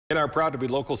In our Proud to Be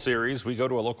Local series, we go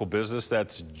to a local business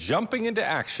that's jumping into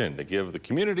action to give the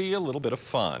community a little bit of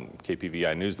fun.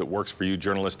 KPVI News That Works for You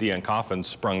journalist Deanne Coffin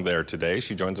sprung there today.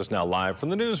 She joins us now live from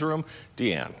the newsroom.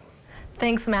 Deanne.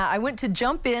 Thanks, Matt. I went to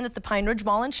Jump In at the Pine Ridge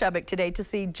Mall in Chubbuck today to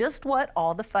see just what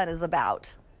all the fun is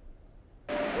about.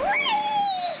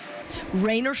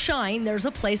 Rain or shine, there's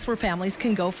a place where families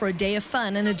can go for a day of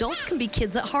fun and adults can be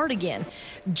kids at heart again.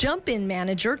 Jump In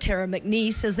manager Tara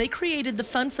McNee says they created the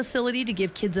fun facility to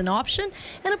give kids an option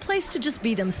and a place to just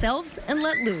be themselves and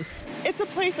let loose. It's a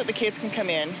place that the kids can come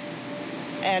in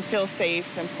and feel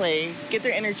safe and play, get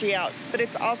their energy out, but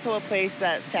it's also a place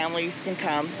that families can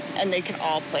come and they can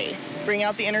all play. Bring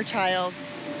out the inner child,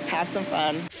 have some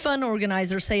fun. Fun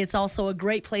organizers say it's also a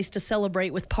great place to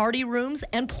celebrate with party rooms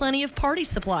and plenty of party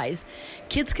supplies.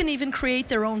 Kids can even create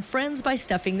their own friends by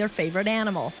stuffing their favorite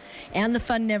animal. And the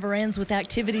fun never ends with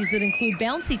activities that include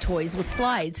bouncy toys with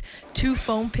slides, 2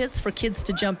 foam pits for kids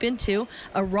to jump into,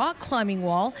 a rock climbing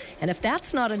wall, and if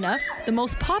that's not enough, the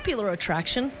most popular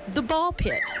attraction, the ball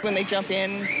pit. When they jump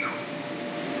in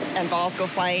and balls go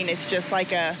flying, it's just like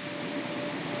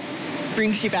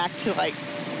brings you back to like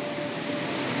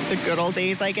the good old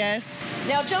days, I guess.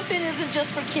 Now, Jump In isn't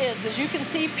just for kids. As you can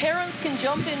see, parents can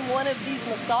jump in one of these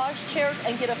massage chairs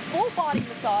and get a full body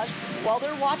massage while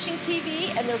they're watching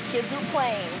TV and their kids are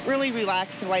playing. Really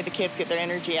relax while the kids get their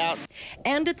energy out.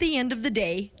 And at the end of the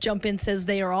day, Jump In says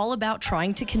they are all about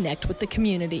trying to connect with the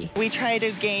community. We try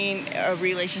to gain a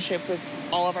relationship with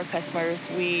all of our customers.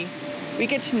 We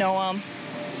get to know them.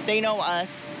 They know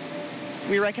us.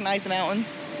 We recognize them out in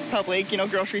public,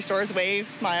 grocery stores, wave,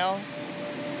 smile.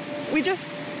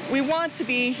 We want to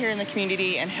be here in the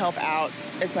community and help out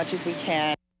as much as we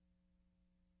can.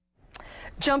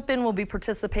 Jump In will be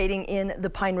participating in the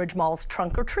Pine Ridge Mall's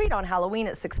Trunk or Treat on Halloween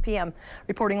at 6 p.m.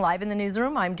 Reporting live in the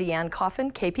newsroom, I'm Deanne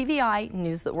Coffin, KPVI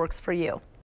News That Works for You.